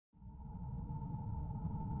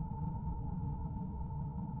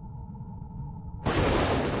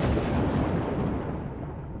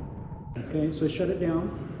Okay, so shut it down.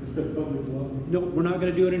 Is that public law? No, we're not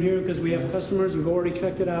going to do it in here because we have customers. We've already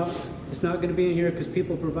checked it out. It's not going to be in here because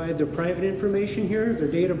people provide their private information here, their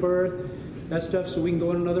date of birth, that stuff, so we can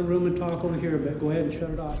go in another room and talk over here, but go ahead and shut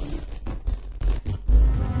it off.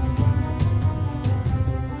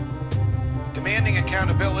 Demanding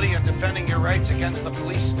accountability and defending your rights against the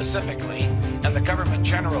police specifically, and the government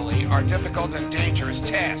generally, are difficult and dangerous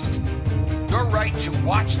tasks. Your right to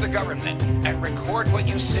watch the government and record what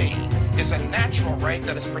you see is a natural right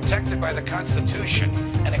that is protected by the Constitution,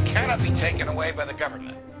 and it cannot be taken away by the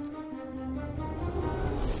government.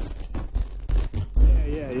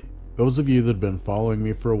 Those of you that have been following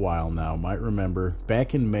me for a while now might remember,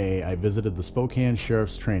 back in May, I visited the Spokane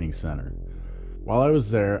Sheriff's Training Center. While I was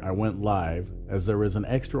there, I went live, as there was an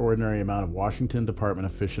extraordinary amount of Washington Department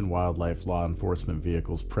of Fish and Wildlife law enforcement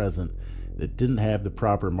vehicles present that didn't have the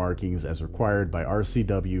proper markings as required by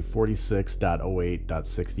RCW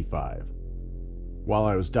 46.08.65. While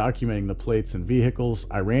I was documenting the plates and vehicles,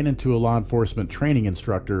 I ran into a law enforcement training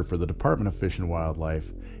instructor for the Department of Fish and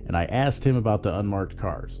Wildlife, and I asked him about the unmarked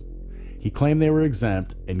cars. He claimed they were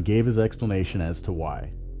exempt and gave his explanation as to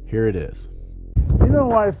why. Here it is. You know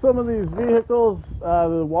why some of these vehicles,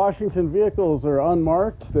 the Washington vehicles, are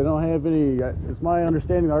unmarked? They don't have any, it's my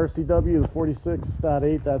understanding, the RCW, the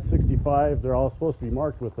 46.8.65, they're all supposed to be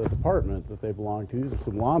marked with the department that they belong to. These are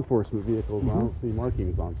some law enforcement vehicles. I don't see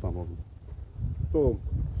markings on some of them. So,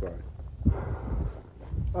 sorry.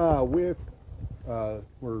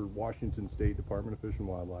 We're Washington State Department of Fish and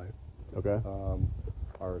Wildlife. Okay.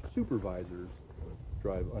 Our supervisors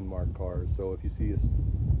drive unmarked cars. So if you see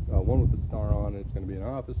one with a star on it, it's going to be an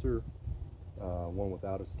officer. One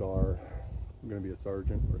without a star, going to be a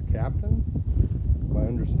sergeant or a captain. My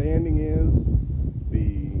understanding is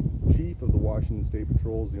the chief of the Washington State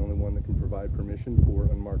Patrol is the only one that can provide permission for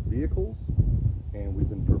unmarked vehicles, and we've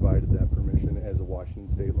been provided that permission as a Washington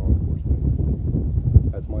State law enforcement agency.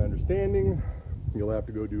 That's my understanding. You'll have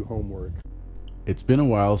to go do homework. It's been a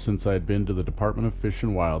while since I had been to the Department of Fish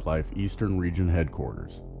and Wildlife Eastern Region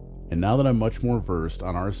headquarters, and now that I'm much more versed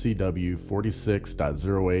on RCW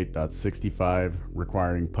 46.08.65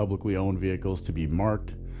 requiring publicly owned vehicles to be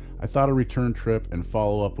marked, I thought a return trip and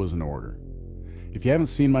follow-up was in order. If you haven't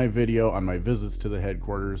seen my video on my visits to the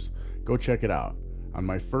headquarters, go check it out. On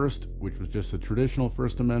my first, which was just a traditional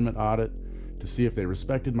First Amendment audit to see if they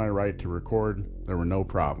respected my right to record, there were no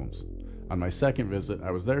problems. On my second visit,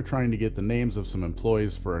 I was there trying to get the names of some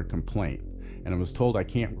employees for a complaint, and I was told I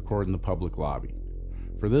can't record in the public lobby.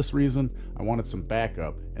 For this reason, I wanted some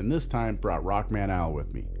backup, and this time brought Rockman Al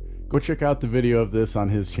with me. Go check out the video of this on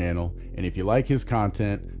his channel, and if you like his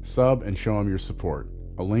content, sub and show him your support.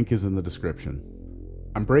 A link is in the description.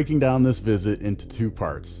 I'm breaking down this visit into two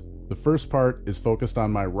parts. The first part is focused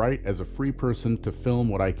on my right as a free person to film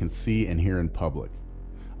what I can see and hear in public.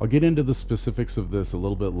 I'll get into the specifics of this a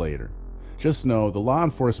little bit later. Just know the law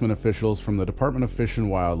enforcement officials from the Department of Fish and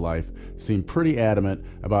Wildlife seem pretty adamant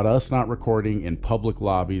about us not recording in public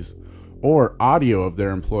lobbies or audio of their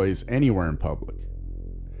employees anywhere in public.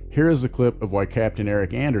 Here is a clip of why Captain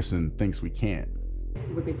Eric Anderson thinks we can't.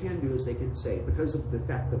 What they can do is they can say, because of the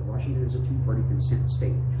fact that Washington is a two-party consent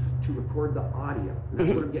state, to record the audio. And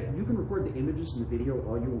that's what I'm getting. You can record the images and the video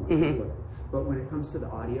all you want, but when it comes to the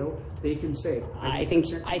audio, they can say. I think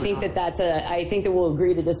that we'll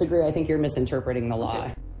agree to disagree. I think you're misinterpreting the law.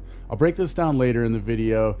 Okay. I'll break this down later in the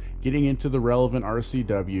video, getting into the relevant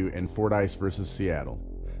RCW and Fordyce versus Seattle.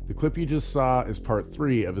 The clip you just saw is part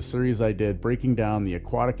 3 of a series I did breaking down the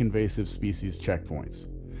aquatic invasive species checkpoints.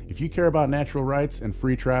 If you care about natural rights and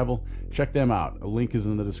free travel, check them out. A link is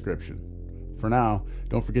in the description. For now,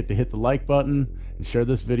 don't forget to hit the like button and share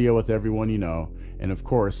this video with everyone you know, and of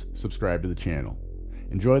course, subscribe to the channel.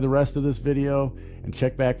 Enjoy the rest of this video, and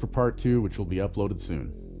check back for part 2, which will be uploaded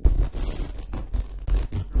soon.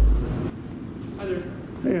 Hi there.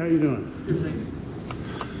 Hey, how you doing? Good, thanks.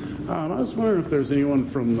 I was wondering if there's anyone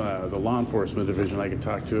from the law enforcement division I could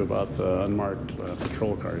talk to about the unmarked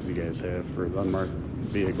patrol cars you guys have, for the unmarked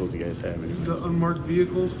vehicles you guys have. Anyways. The unmarked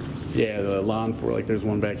vehicles? Yeah, the law enforcement, like there's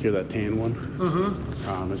one back here, that tan one.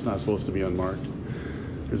 It's not supposed to be unmarked.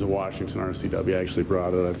 There's a Washington RCW. I actually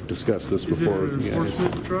brought it. I've discussed this before with you guys. Is it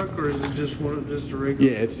an enforcement truck, or is it just a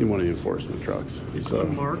regular? Yeah, it's one of the enforcement trucks. It's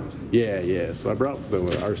unmarked? Yeah. So I brought the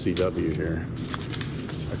RCW here,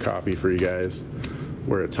 a copy for you guys,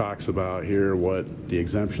 where it talks about here what the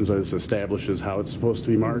exemptions are. This establishes how it's supposed to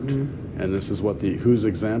be marked, and this is what who's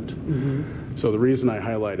exempt. So the reason I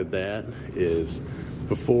highlighted that is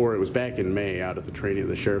before, it was back in May out at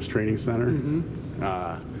the Sheriff's Training Center.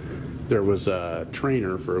 there was a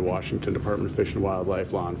trainer for Washington Department of Fish and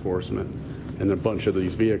Wildlife law enforcement and a bunch of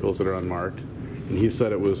these vehicles that are unmarked. And he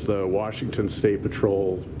said it was the Washington State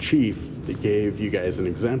Patrol chief that gave you guys an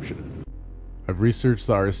exemption. I've researched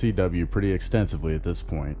the RCW pretty extensively at this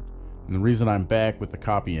point, and the reason I'm back with the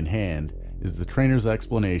copy in hand is the trainer's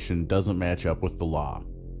explanation doesn't match up with the law.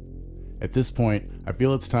 At this point, I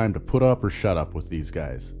feel it's time to put up or shut up with these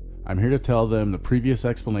guys. I'm here to tell them the previous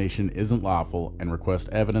explanation isn't lawful and request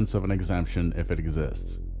evidence of an exemption if it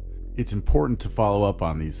exists. It's important to follow up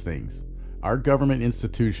on these things. Our government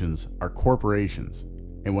institutions are corporations,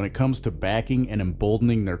 and when it comes to backing and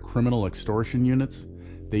emboldening their criminal extortion units,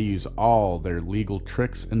 they use all their legal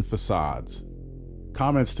tricks and facades.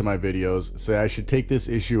 Comments to my videos say I should take this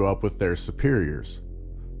issue up with their superiors.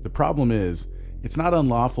 The problem is, it's not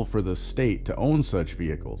unlawful for the state to own such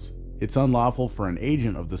vehicles. It's unlawful for an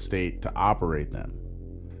agent of the state to operate them.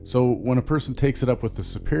 So when a person takes it up with the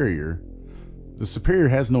superior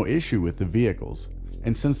has no issue with the vehicles.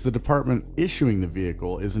 And since the department issuing the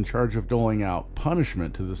vehicle is in charge of doling out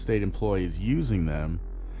punishment to the state employees using them,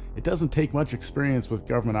 it doesn't take much experience with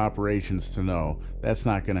government operations to know that's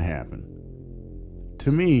not going to happen.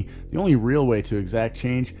 To me, the only real way to exact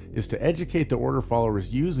change is to educate the order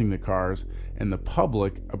followers using the cars and the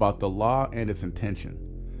public about the law and its intention.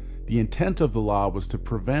 The intent of the law was to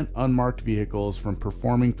prevent unmarked vehicles from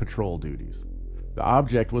performing patrol duties. The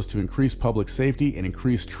object was to increase public safety and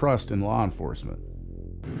increase trust in law enforcement.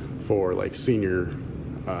 For like senior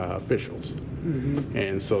officials.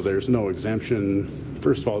 And so there's no exemption.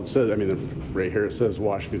 First of all, it says, I mean, right here it says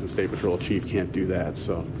Washington State Patrol Chief can't do that.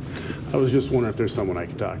 So I was just wondering if there's someone I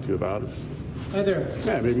could talk to about it. Hi there.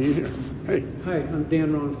 Yeah, maybe you here. Hey. Hi, I'm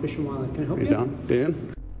Dan Ron, Fish and Wildlife. Can I help Hey, you?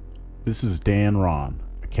 Dan? This is Dan Ron,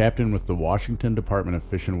 a captain with the Washington Department of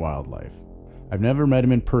Fish and Wildlife. I've never met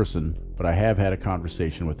him in person, but I have had a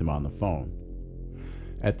conversation with him on the phone.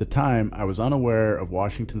 At the time, I was unaware of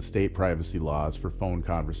Washington state privacy laws for phone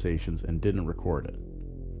conversations and didn't record it.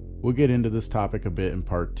 We'll get into this topic a bit in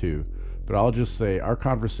part 2, but I'll just say our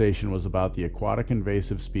conversation was about the aquatic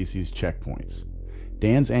invasive species checkpoints.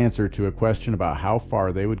 Dan's answer to a question about how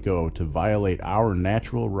far they would go to violate our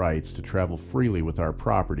natural rights to travel freely with our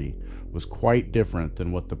property was quite different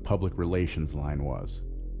than what the public relations line was.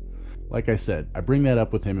 Like I said, I bring that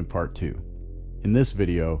up with him in part 2. In this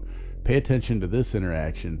video, pay attention to this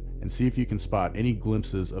interaction and see if you can spot any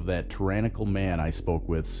glimpses of that tyrannical man I spoke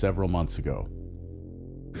with several months ago.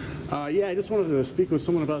 Yeah, I just wanted to speak with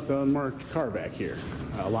someone about the unmarked car back here.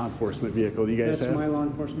 Law enforcement vehicle you guys That's have? my law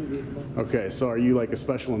enforcement vehicle. Okay, so are you like a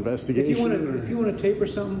special investigation? If you want to tape or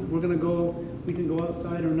something, we can go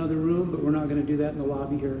outside or another room, but we're not going to do that in the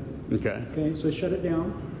lobby here. Okay. Okay, so shut it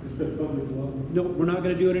down. No, we're not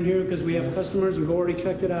going to do it in here because we have customers. We've already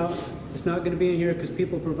checked it out. It's not going to be in here because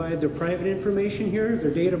people provide their private information here,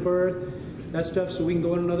 their date of birth, that stuff, so we can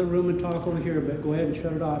go in another room and talk over here, but go ahead and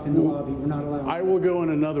shut it off in the lobby. We're not allowed. I will go in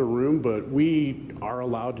another room, but we are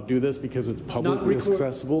allowed to do this because it's publicly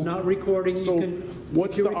accessible. Not recording. So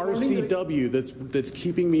what's the RCW that's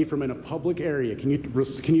keeping me from in a public area? Can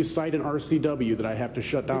you cite an RCW that I have to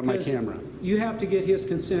shut down my camera? You have to get his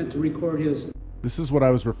consent to record his. This is what I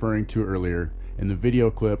was referring to earlier in the video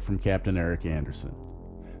clip from Captain Eric Anderson.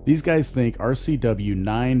 These guys think RCW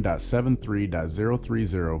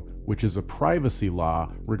 9.73.030, which is a privacy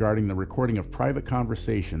law regarding the recording of private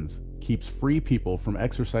conversations, keeps free people from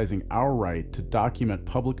exercising our right to document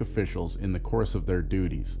public officials in the course of their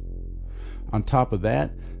duties. On top of that,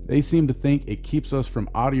 they seem to think it keeps us from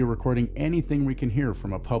audio recording anything we can hear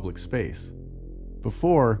from a public space.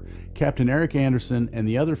 Before, Captain Eric Anderson and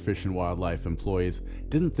the other Fish and Wildlife employees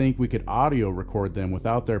didn't think we could audio record them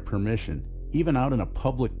without their permission, even out in a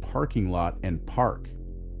public parking lot and park.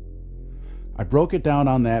 I broke it down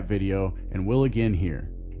on that video and will again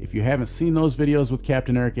here. If you haven't seen those videos with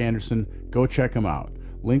Captain Eric Anderson, go check them out.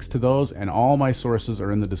 Links to those and all my sources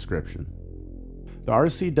are in the description. The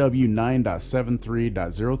RCW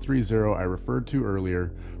 9.73.030 I referred to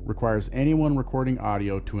earlier requires anyone recording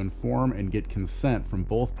audio to inform and get consent from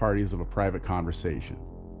both parties of a private conversation.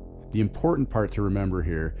 The important part to remember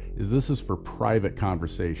here is this is for private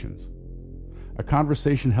conversations. A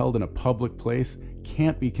conversation held in a public place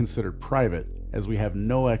can't be considered private, as we have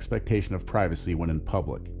no expectation of privacy when in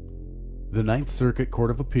public. The Ninth Circuit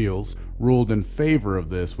Court of Appeals ruled in favor of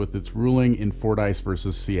this with its ruling in Fordyce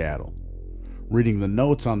versus Seattle. Reading the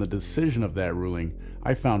notes on the decision of that ruling,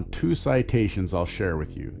 I found 2 citations I'll share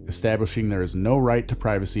with you, establishing there is no right to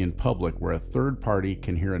privacy in public where a third party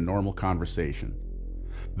can hear a normal conversation.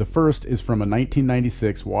 The first is from a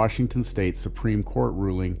 1996 Washington State Supreme Court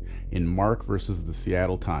ruling in Mark versus the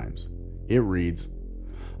Seattle Times. It reads,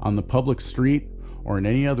 On the public street or in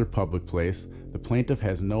any other public place, the plaintiff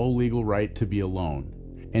has no legal right to be alone,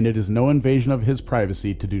 and it is no invasion of his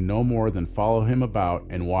privacy to do no more than follow him about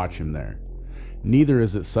and watch him there. Neither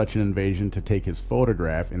is it such an invasion to take his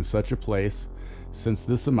photograph in such a place, since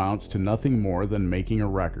this amounts to nothing more than making a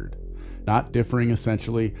record, not differing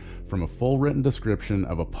essentially from a full written description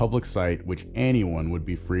of a public site which anyone would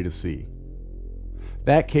be free to see.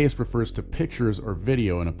 That case refers to pictures or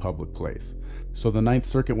video in a public place, so the Ninth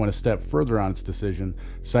Circuit went a step further on its decision,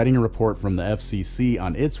 citing a report from the FCC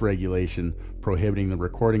on its regulation prohibiting the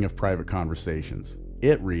recording of private conversations.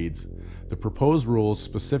 It reads, "The proposed rules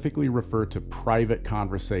specifically refer to private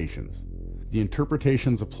conversations. The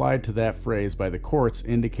interpretations applied to that phrase by the courts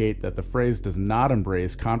indicate that the phrase does not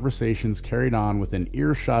embrace conversations carried on within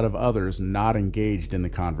earshot of others not engaged in the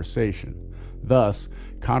conversation. Thus,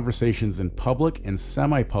 conversations in public and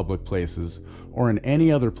semi-public places, or in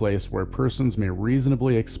any other place where persons may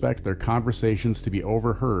reasonably expect their conversations to be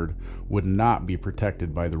overheard, would not be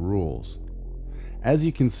protected by the rules." As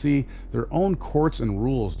you can see, their own courts and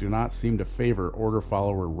rules do not seem to favor order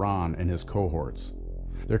follower Ron and his cohorts.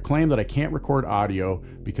 Their claim that I can't record audio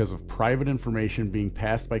because of private information being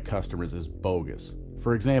passed by customers is bogus.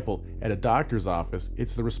 For example, at a doctor's office,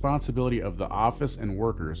 it's the responsibility of the office and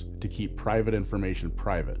workers to keep private information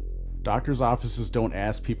private. Doctors' offices don't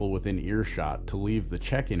ask people within earshot to leave the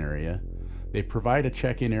check-in area. They provide a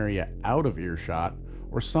check-in area out of earshot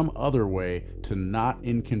or some other way to not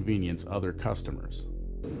inconvenience other customers.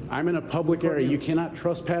 I'm in a public area. You cannot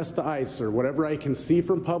trespass the ice, or whatever I can see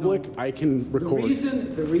from public, I can record.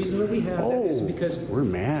 The reason that we have that is because we're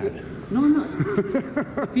mad. No, I'm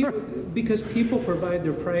not. Because people provide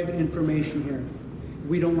their private information here.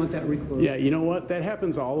 We don't want that recorded. Yeah, you know what? That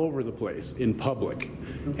happens all over the place in public.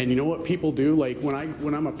 And you know what people do? Like when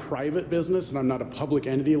I'm a private business and I'm not a public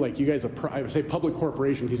entity, like you guys, I say public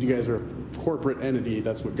corporation because you guys are a corporate entity.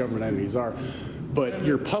 That's what government entities are. But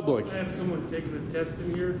you're public. I have someone taking a test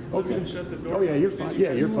in here. Okay. Shut the door. Oh yeah, you're fine.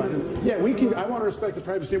 Yeah, you're fine. Yeah, we can. I want to respect the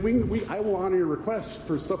privacy. I will honor your request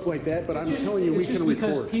for stuff like that. But I'm telling you, we can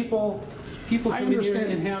record. Because people come in here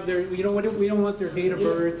and have their, we don't want their date of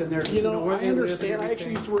birth and their, where I understand. I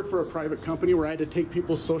actually used to work for a private company where I had to take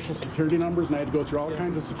people's social security numbers and I had to go through all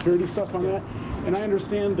kinds of security stuff on that. And I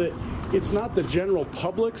understand that it's not the general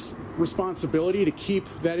public's responsibility to keep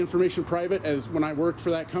that information private. As when I worked for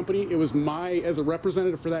that company, it was as a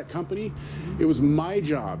representative for that company, it was my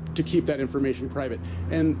job to keep that information private.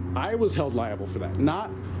 And I was held liable for that, not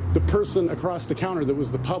the person across the counter that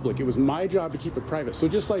was the public. It was my job to keep it private. So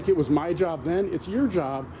just like it was my job then, it's your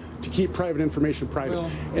job to keep private information private.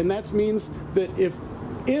 Well, and that means that if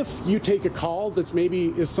you take a call that's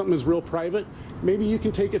maybe something is real private, maybe you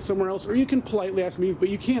can take it somewhere else, or you can politely ask me, but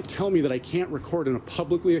you can't tell me that I can't record in a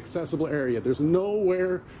publicly accessible area. There's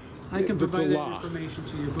nowhere. I can provide that information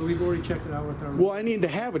to you, but we've already checked it out with our. Well, I need to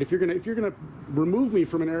have it. If you're gonna remove me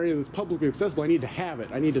from an area that's publicly accessible, I need to have it.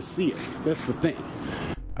 I need to see it. That's the thing.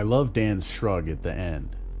 I love Dan's shrug at the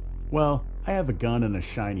end. Well, I have a gun and a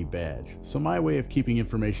shiny badge, so my way of keeping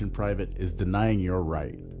information private is denying your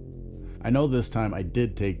right. I know this time I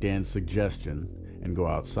did take Dan's suggestion and go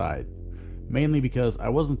outside, mainly because I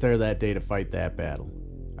wasn't there that day to fight that battle.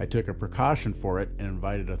 I took a precaution for it and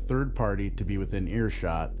invited a third party to be within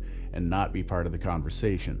earshot and not be part of the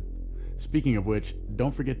conversation. Speaking of which,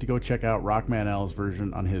 don't forget to go check out Rockman L's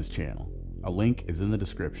version on his channel. A link is in the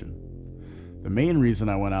description. The main reason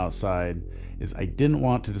I went outside is I didn't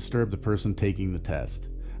want to disturb the person taking the test.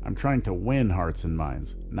 I'm trying to win hearts and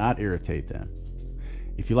minds, not irritate them.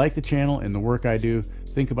 If you like the channel and the work I do,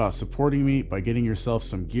 think about supporting me by getting yourself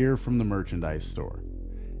some gear from the merchandise store.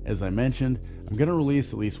 As I mentioned, I'm going to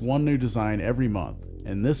release at least one new design every month,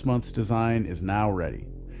 and this month's design is now ready.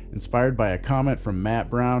 Inspired by a comment from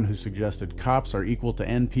Matt Brown who suggested cops are equal to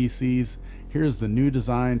NPCs, here's the new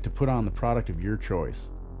design to put on the product of your choice.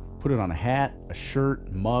 Put it on a hat, a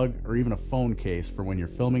shirt, mug, or even a phone case for when you're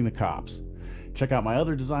filming the cops. Check out my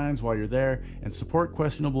other designs while you're there and support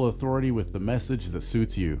questionable authority with the message that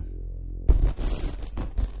suits you.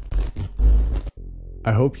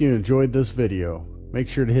 I hope you enjoyed this video. Make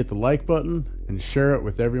sure to hit the like button and share it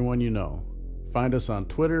with everyone you know. Find us on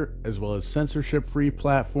Twitter as well as censorship-free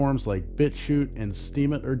platforms like BitChute and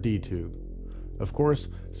Steemit or DTube. Of course,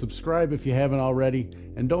 subscribe if you haven't already,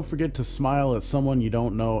 and don't forget to smile at someone you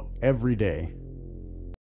don't know every day.